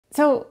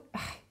So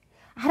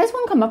how does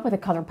one come up with a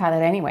color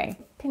palette anyway?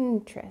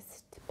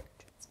 Pinterest.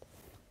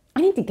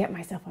 I need to get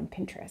myself on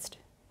Pinterest.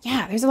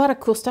 Yeah, there's a lot of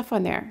cool stuff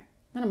on there.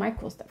 None of my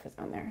cool stuff is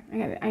on there.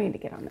 I need to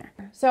get on there.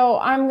 So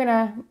I'm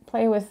gonna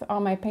play with all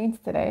my paints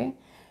today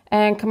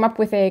and come up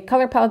with a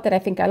color palette that I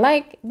think I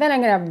like. Then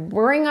I'm gonna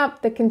bring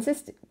up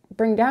the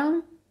bring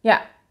down?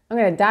 Yeah, I'm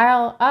gonna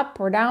dial up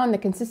or down the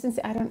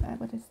consistency. I don't know,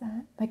 what is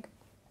that? Like,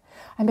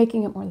 I'm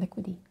making it more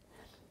liquidy.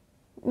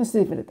 Let's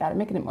leave it at that. I'm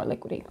making it more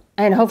liquidy.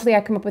 And hopefully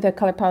I come up with a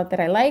color palette that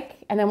I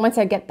like. And then once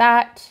I get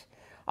that,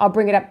 I'll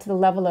bring it up to the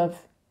level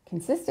of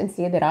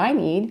consistency that I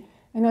need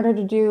in order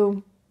to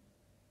do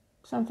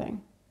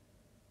something.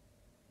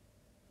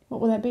 What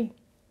will that be?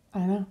 I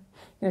don't know.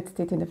 You have to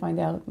stay tuned to find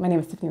out. My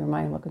name is Tiffany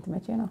Romine and welcome to my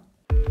channel.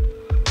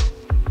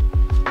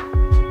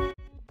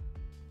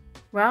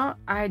 Well,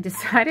 I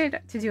decided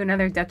to do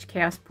another Dutch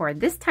Chaos pour.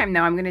 This time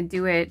though, I'm gonna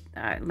do it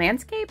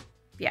landscape.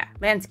 Yeah,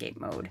 landscape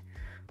mode.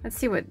 Let's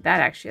see what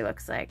that actually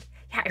looks like.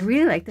 Yeah, I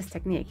really like this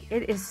technique.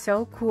 It is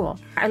so cool.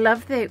 I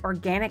love the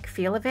organic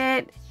feel of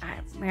it.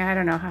 I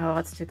don't know how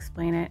else to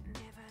explain it.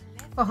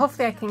 Well,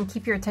 hopefully I can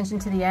keep your attention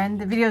to the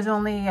end. The video is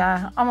only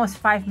almost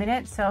 5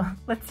 minutes, so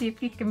let's see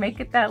if you can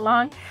make it that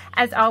long.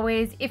 As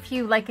always, if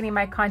you like any of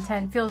my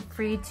content, feel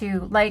free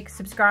to like,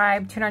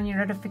 subscribe, turn on your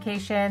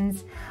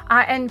notifications,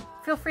 and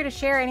feel free to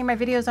share any of my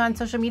videos on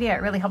social media.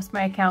 It really helps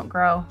my account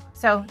grow.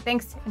 So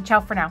thanks and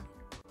ciao for now.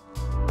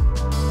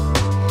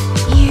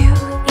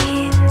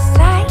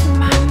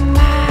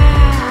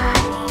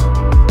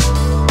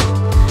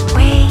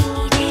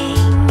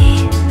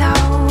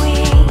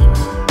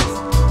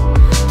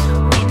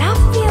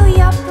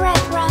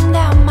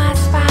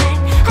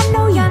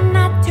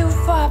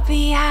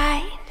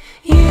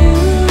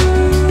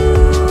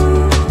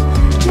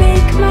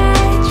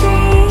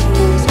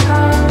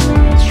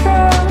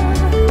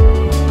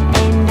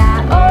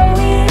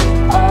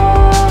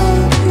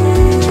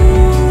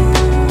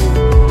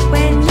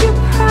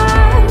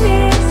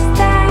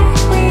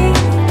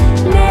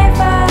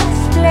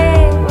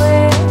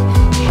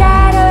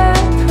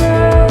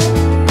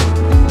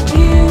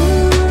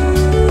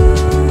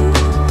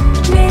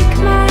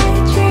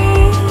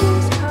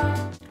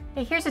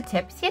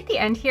 See at the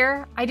end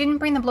here, I didn't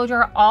bring the blow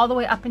dryer all the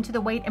way up into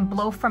the weight and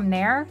blow from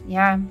there.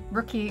 Yeah,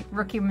 rookie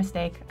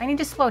mistake. I need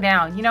to slow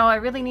down. You know, I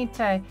really need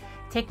to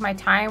take my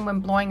time when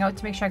blowing out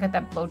to make sure I got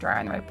that blow dryer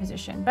in the right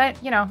position.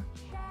 But, you know,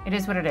 it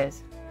is what it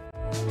is.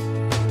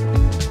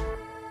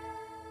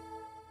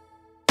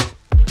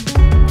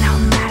 No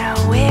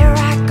matter where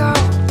I go,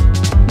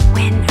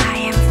 when I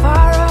am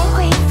far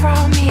away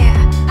from here,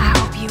 I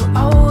hope you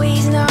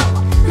always know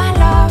my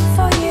love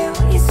for you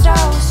is so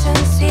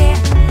sincere.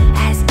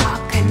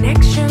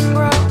 Connection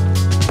grow,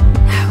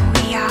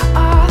 we are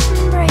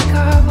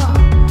unbreakable,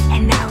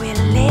 and I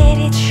will let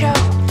it show,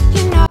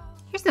 you know.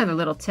 Here's another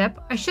little tip.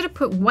 I should have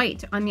put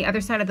white on the other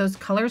side of those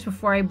colors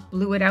before I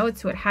blew it out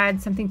so it had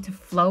something to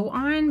flow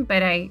on,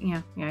 but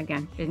yeah,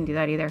 again, didn't do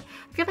that either.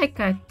 I feel like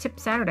a tip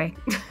Saturday.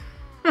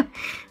 I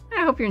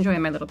hope you're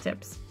enjoying my little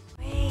tips.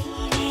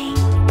 Waiting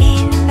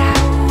in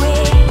that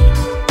way.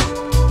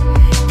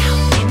 Now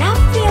when I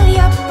feel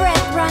your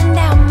breath run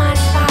down my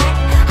spine,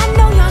 I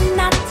know you're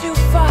not too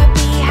far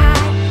behind.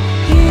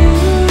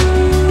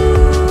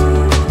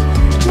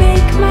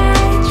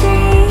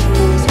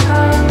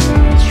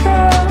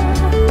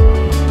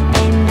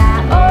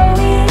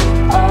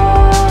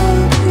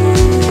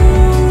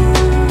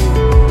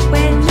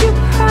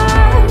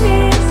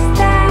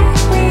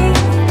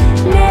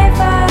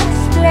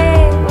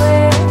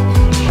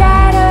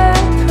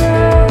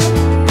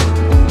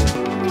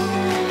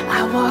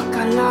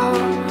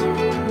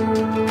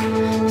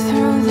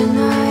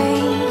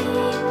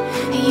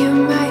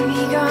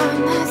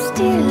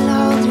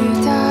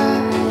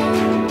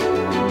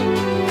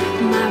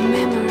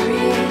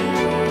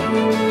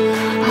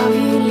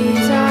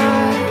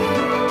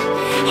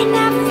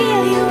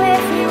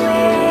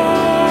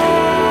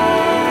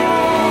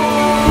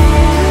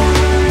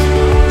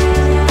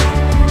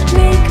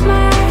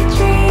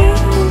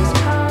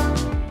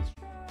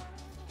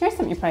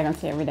 I don't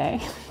see every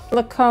day.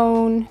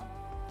 Silicone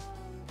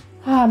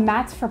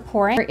mats for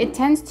pouring. It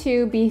tends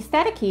to be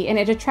staticky and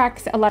it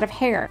attracts a lot of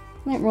hair.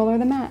 Might roller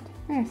the mat.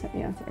 There's something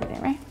you don't see every day,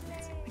 right?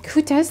 Like,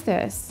 who does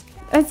this?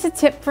 That's a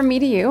tip from me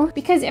to you.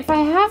 Because if I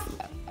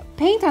have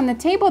paint on the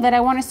table that I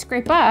want to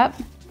scrape up,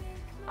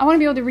 I want to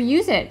be able to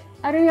reuse it.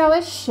 I don't need all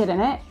this shit in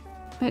it.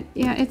 But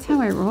yeah, it's how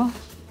I roll.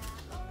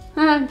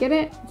 Get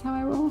it? It's how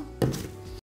I roll.